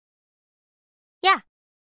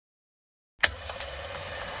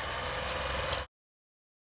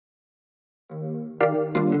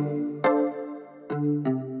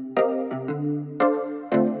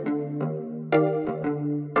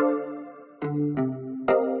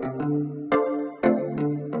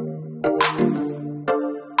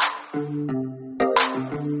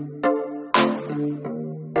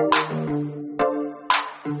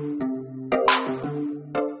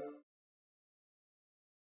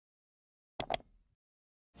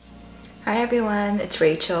Hi everyone, it's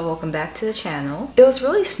Rachel. Welcome back to the channel. It was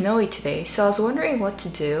really snowy today, so I was wondering what to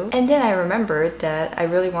do, and then I remembered that I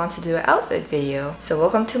really want to do an outfit video. So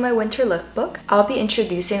welcome to my winter lookbook. I'll be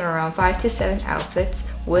introducing around 5 to 7 outfits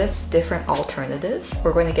with different alternatives.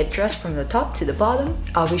 We're going to get dressed from the top to the bottom.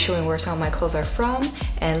 I'll be showing where some of my clothes are from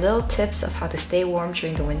and little tips of how to stay warm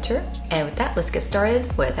during the winter. And with that, let's get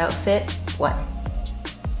started with outfit 1.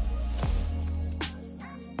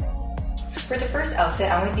 For the first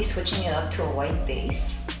outfit, I'm going to be switching it up to a white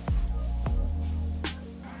base.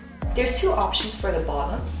 There's 2 options for the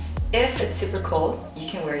bottoms. If it's super cold, you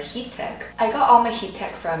can wear heattech. I got all my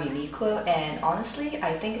heattech from Uniqlo, and honestly,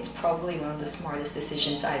 I think it's probably one of the smartest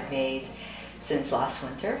decisions I've made since last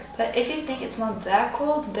winter. But if you think it's not that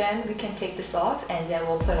cold, then we can take this off and then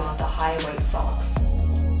we'll put on the high white socks.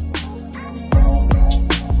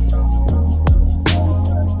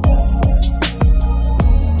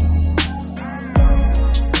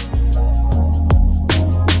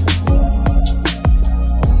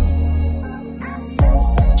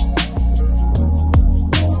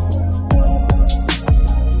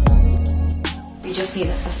 You just need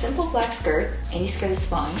a simple black skirt. Any skirt is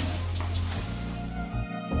fine.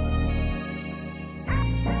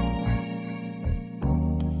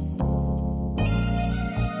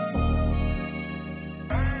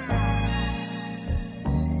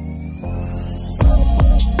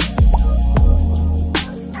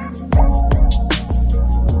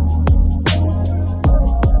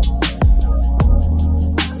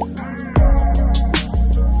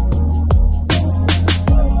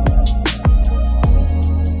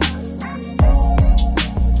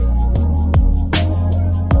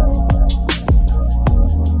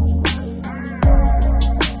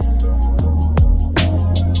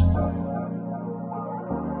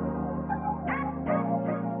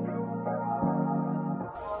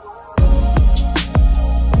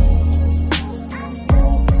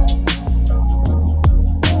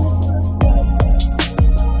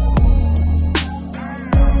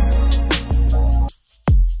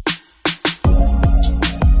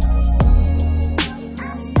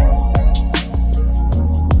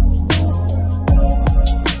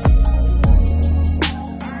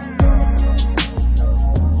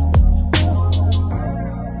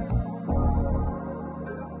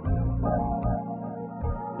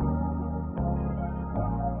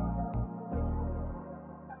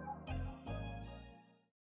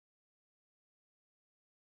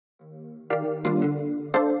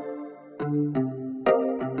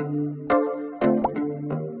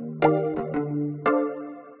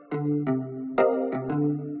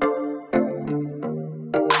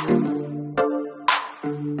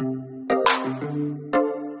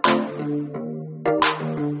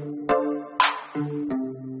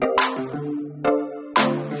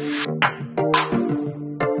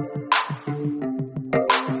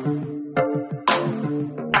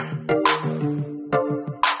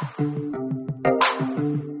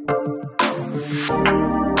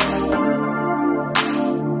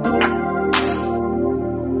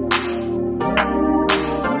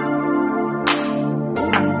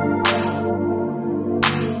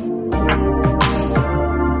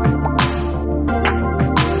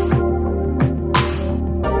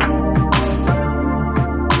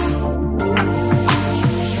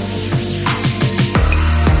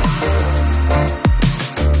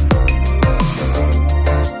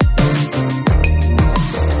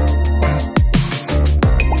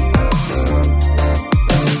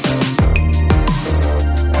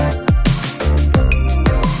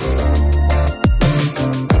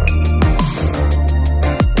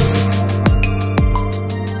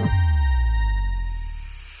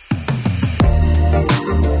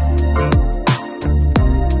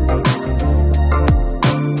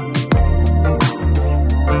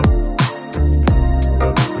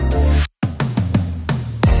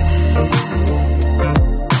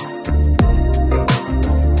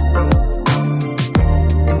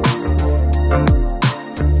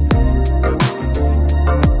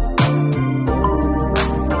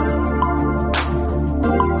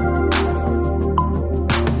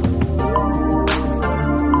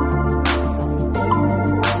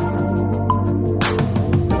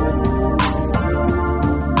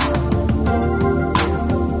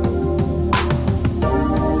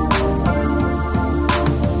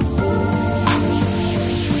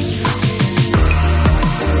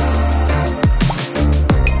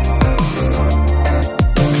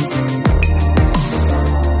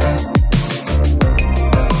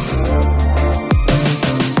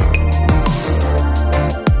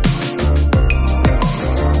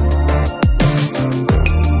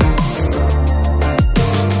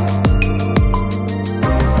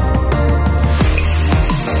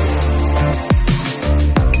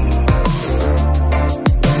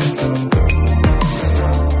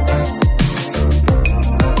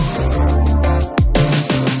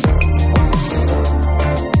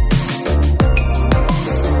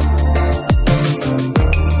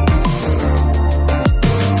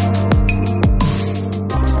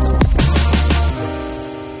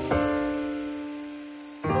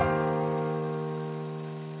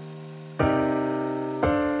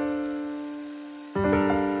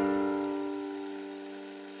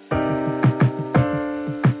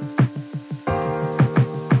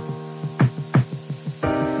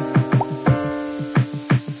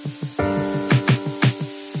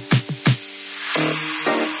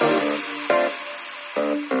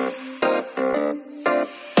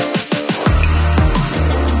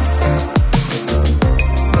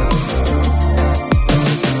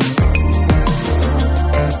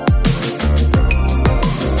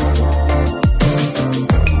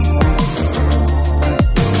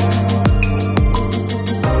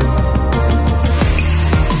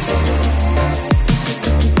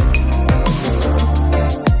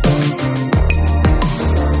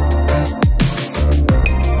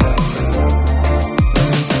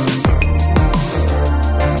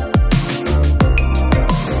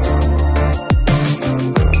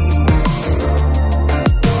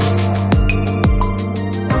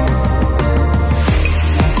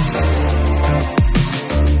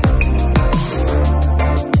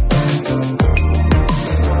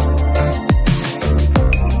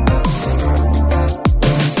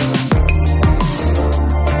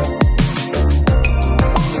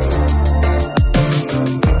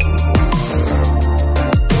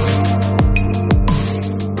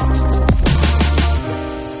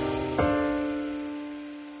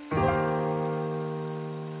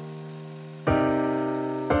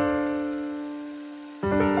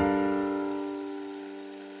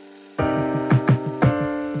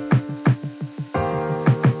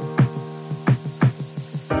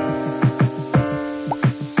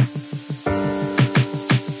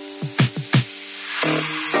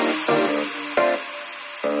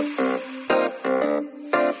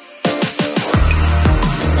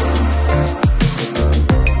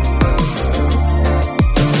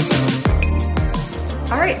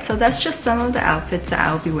 that's just some of the outfits that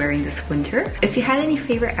I'll be wearing this winter. If you had any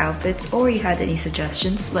favorite outfits or you had any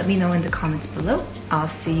suggestions, let me know in the comments below. I'll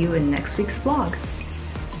see you in next week's vlog.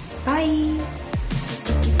 Bye!